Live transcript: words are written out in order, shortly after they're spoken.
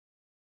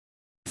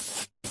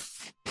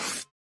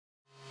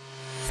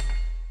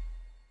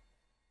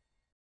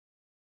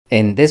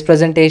In this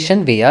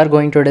presentation, we are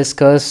going to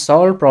discuss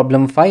solve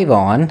problem 5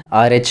 on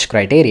RH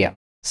criteria.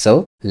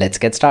 So let's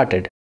get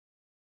started.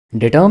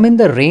 Determine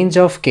the range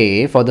of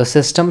K for the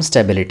system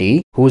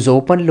stability whose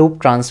open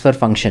loop transfer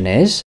function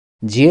is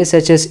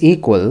GSHS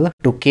equal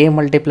to K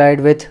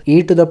multiplied with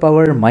e to the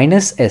power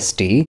minus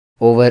st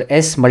over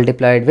s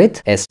multiplied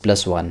with s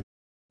plus 1.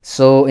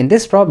 So in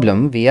this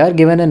problem, we are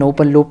given an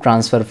open loop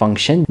transfer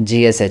function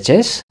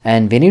GSHS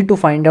and we need to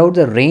find out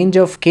the range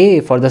of K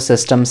for the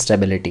system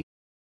stability.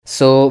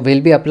 So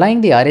we'll be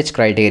applying the RH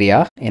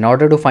criteria in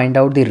order to find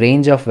out the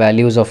range of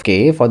values of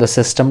K for the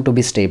system to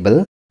be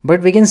stable.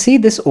 But we can see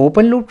this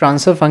open loop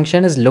transfer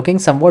function is looking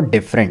somewhat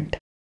different.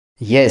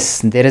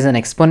 Yes, there is an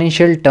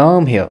exponential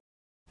term here.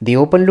 The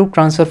open loop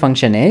transfer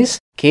function is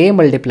K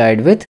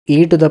multiplied with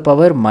e to the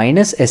power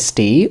minus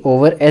st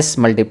over s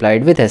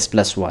multiplied with s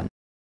plus 1.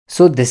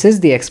 So this is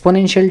the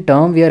exponential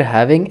term we are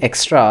having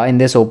extra in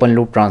this open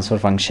loop transfer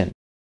function.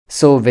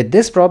 So with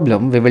this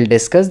problem, we will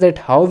discuss that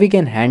how we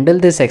can handle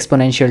this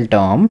exponential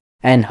term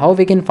and how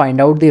we can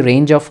find out the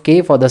range of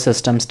K for the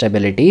system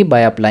stability by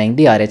applying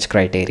the RH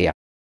criteria.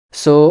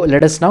 So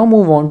let us now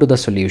move on to the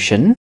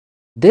solution.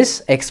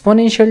 This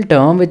exponential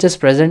term which is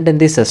present in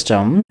the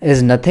system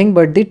is nothing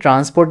but the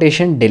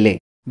transportation delay.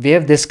 We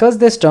have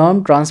discussed this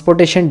term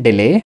transportation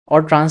delay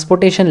or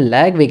transportation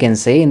lag we can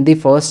say in the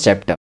first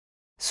chapter.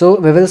 So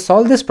we will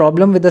solve this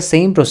problem with the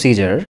same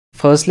procedure.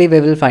 Firstly,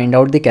 we will find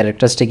out the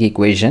characteristic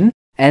equation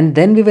and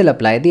then we will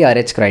apply the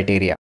RH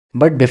criteria.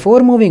 But before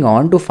moving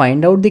on to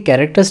find out the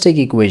characteristic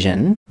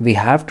equation, we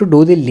have to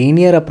do the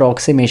linear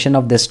approximation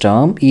of this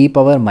term e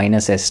power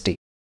minus st.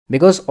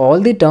 Because all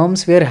the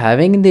terms we are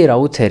having in the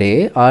Routh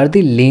array are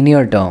the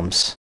linear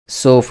terms.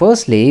 So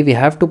firstly, we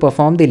have to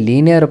perform the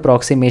linear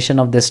approximation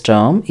of this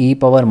term e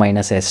power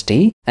minus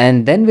st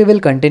and then we will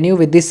continue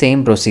with the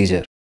same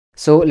procedure.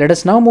 So let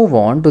us now move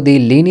on to the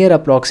linear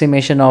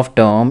approximation of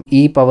term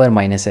e power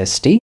minus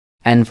st.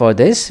 And for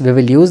this, we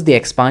will use the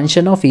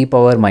expansion of e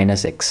power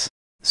minus x.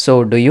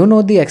 So do you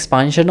know the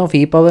expansion of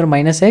e power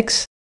minus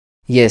x?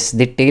 Yes,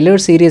 the Taylor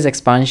series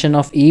expansion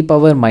of e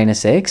power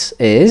minus x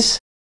is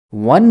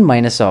 1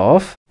 minus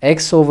of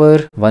x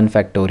over 1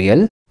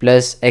 factorial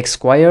plus x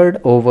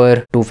squared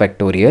over 2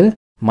 factorial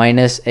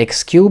minus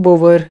x cube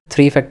over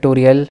 3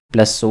 factorial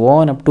plus so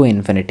on up to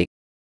infinity.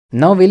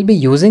 Now we'll be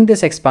using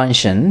this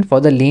expansion for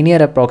the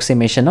linear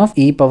approximation of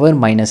e power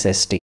minus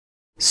st.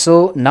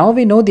 So now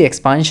we know the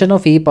expansion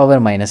of e power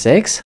minus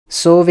x,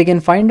 so we can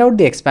find out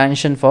the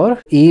expansion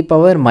for e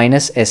power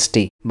minus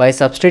st by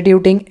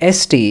substituting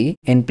st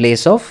in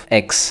place of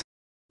x.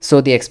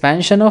 So the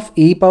expansion of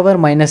e power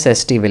minus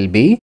st will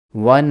be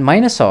 1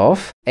 minus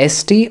of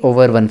st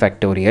over 1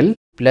 factorial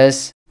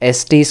plus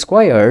st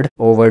squared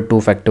over 2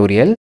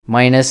 factorial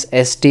minus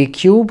st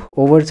cube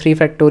over 3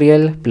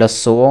 factorial plus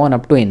so on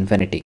up to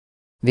infinity.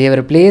 We have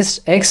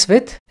replaced x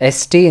with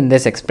st in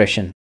this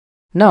expression.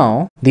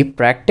 Now, the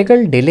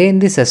practical delay in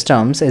the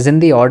systems is in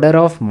the order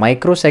of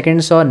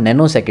microseconds or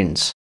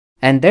nanoseconds.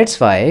 And that's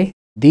why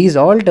these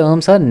all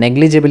terms are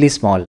negligibly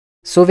small.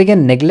 So we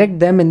can neglect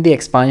them in the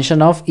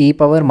expansion of e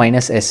power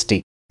minus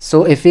st.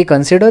 So if we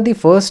consider the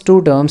first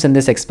two terms in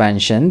this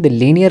expansion, the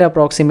linear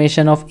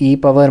approximation of e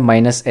power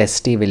minus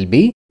st will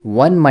be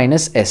 1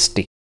 minus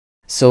st.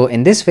 So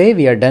in this way,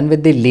 we are done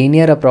with the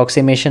linear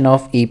approximation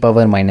of e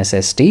power minus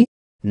st.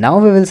 Now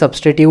we will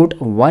substitute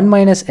 1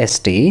 minus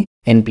st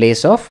in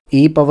place of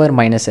e power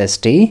minus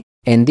st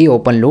in the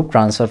open loop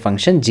transfer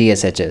function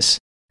GSHS.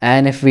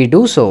 And if we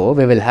do so,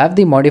 we will have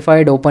the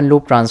modified open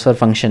loop transfer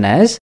function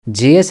as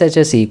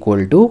GSHS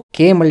equal to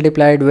K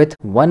multiplied with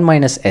 1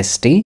 minus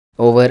st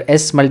over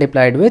s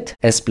multiplied with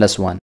s plus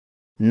 1.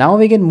 Now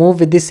we can move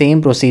with the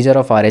same procedure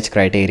of RH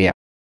criteria.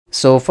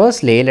 So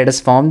firstly, let us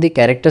form the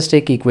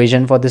characteristic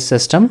equation for this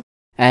system.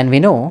 And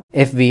we know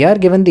if we are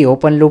given the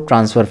open loop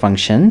transfer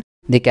function,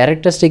 the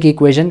characteristic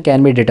equation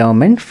can be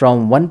determined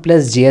from 1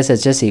 plus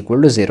GSHS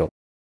equal to 0.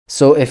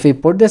 So if we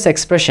put this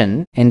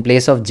expression in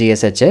place of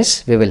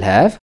GSHS, we will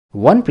have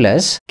 1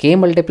 plus K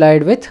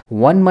multiplied with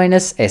 1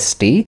 minus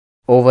st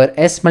over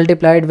s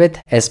multiplied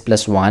with s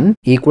plus 1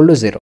 equal to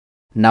 0.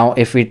 Now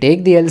if we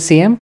take the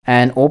LCM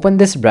and open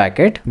this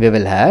bracket, we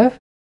will have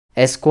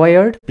s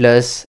squared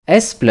plus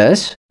s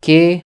plus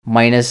k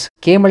minus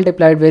k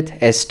multiplied with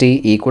st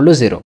equal to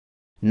 0.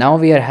 Now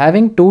we are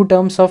having two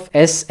terms of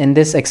s in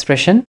this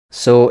expression.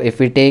 So if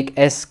we take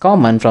s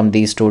common from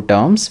these two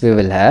terms, we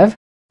will have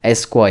s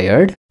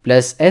squared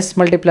plus s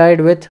multiplied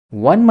with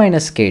 1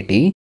 minus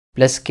kt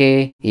plus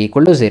k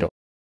equal to 0.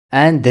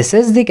 And this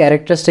is the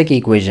characteristic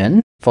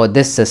equation for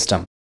this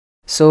system.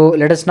 So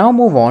let us now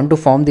move on to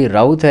form the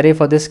Routh array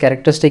for this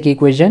characteristic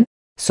equation.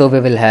 So we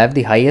will have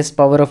the highest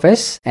power of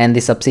s and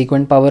the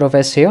subsequent power of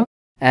s here.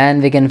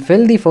 And we can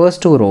fill the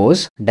first two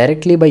rows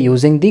directly by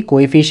using the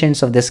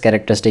coefficients of this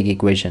characteristic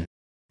equation.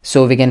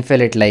 So we can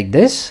fill it like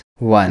this: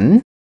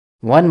 1,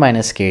 1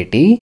 minus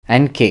kt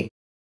and k.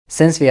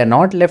 Since we are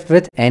not left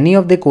with any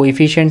of the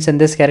coefficients in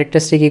this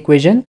characteristic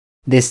equation,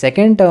 the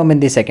second term in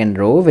the second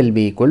row will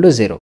be equal to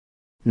 0.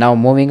 Now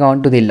moving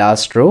on to the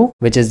last row,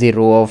 which is the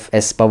row of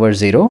s power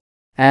 0.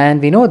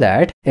 And we know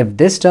that if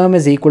this term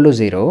is equal to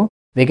 0,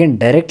 we can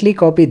directly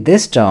copy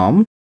this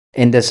term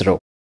in this row.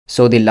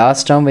 So the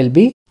last term will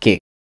be k.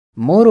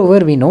 Moreover,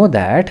 we know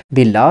that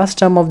the last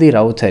term of the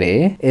Routh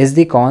array is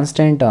the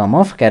constant term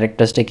of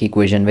characteristic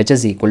equation, which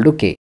is equal to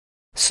k.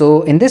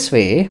 So in this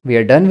way, we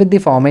are done with the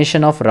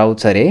formation of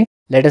Routh's array.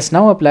 Let us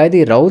now apply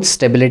the Routh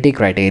stability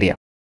criteria.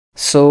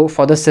 So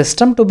for the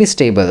system to be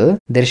stable,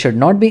 there should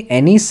not be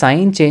any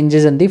sign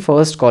changes in the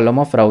first column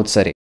of Routh's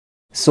array.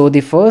 So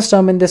the first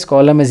term in this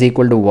column is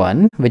equal to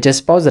 1, which is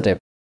positive.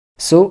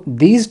 So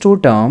these two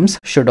terms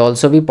should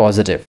also be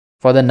positive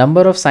for the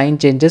number of sign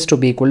changes to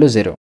be equal to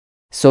 0.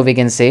 So we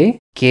can say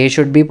k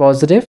should be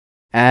positive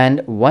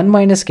and 1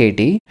 minus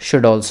kt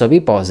should also be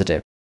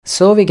positive.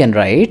 So we can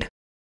write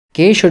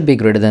k should be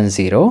greater than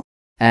 0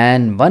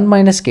 and 1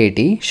 minus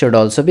kt should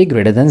also be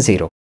greater than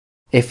 0.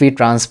 If we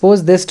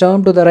transpose this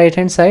term to the right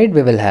hand side,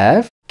 we will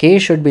have k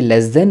should be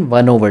less than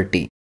 1 over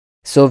t.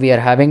 So we are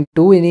having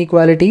two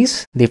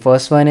inequalities. The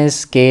first one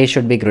is k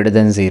should be greater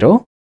than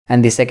 0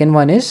 and the second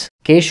one is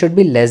k should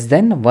be less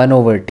than 1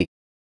 over t.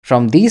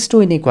 From these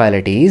two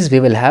inequalities, we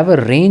will have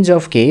a range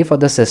of k for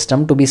the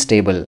system to be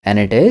stable, and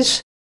it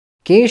is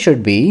k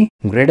should be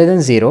greater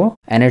than 0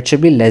 and it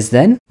should be less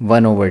than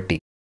 1 over t.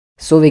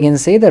 So we can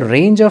say the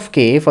range of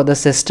k for the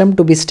system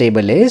to be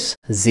stable is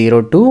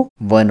 0 to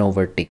 1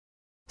 over t.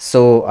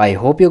 So I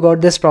hope you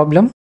got this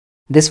problem.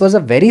 This was a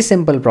very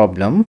simple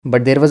problem,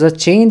 but there was a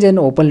change in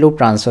open loop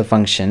transfer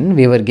function.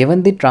 We were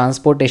given the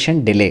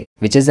transportation delay,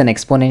 which is an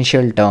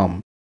exponential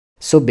term.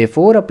 So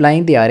before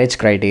applying the RH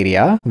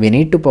criteria, we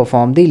need to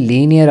perform the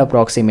linear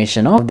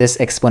approximation of this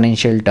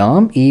exponential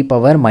term e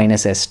power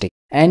minus st.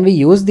 And we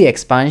use the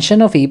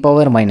expansion of e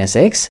power minus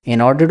x in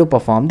order to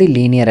perform the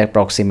linear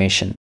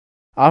approximation.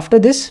 After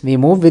this, we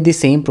move with the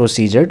same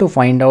procedure to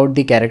find out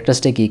the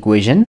characteristic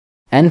equation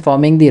and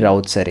forming the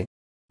Routh's array.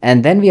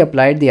 And then we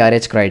applied the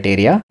RH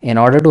criteria in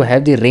order to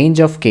have the range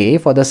of k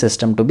for the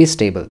system to be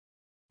stable.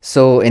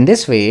 So in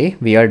this way,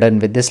 we are done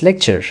with this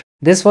lecture.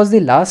 This was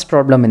the last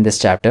problem in this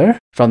chapter.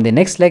 From the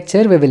next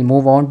lecture, we will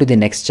move on to the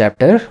next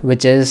chapter,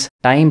 which is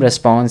time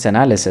response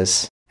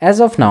analysis. As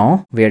of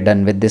now, we are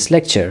done with this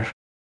lecture.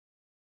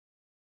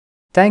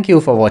 Thank you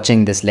for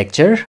watching this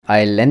lecture.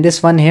 I'll end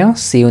this one here.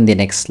 See you in the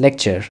next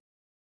lecture.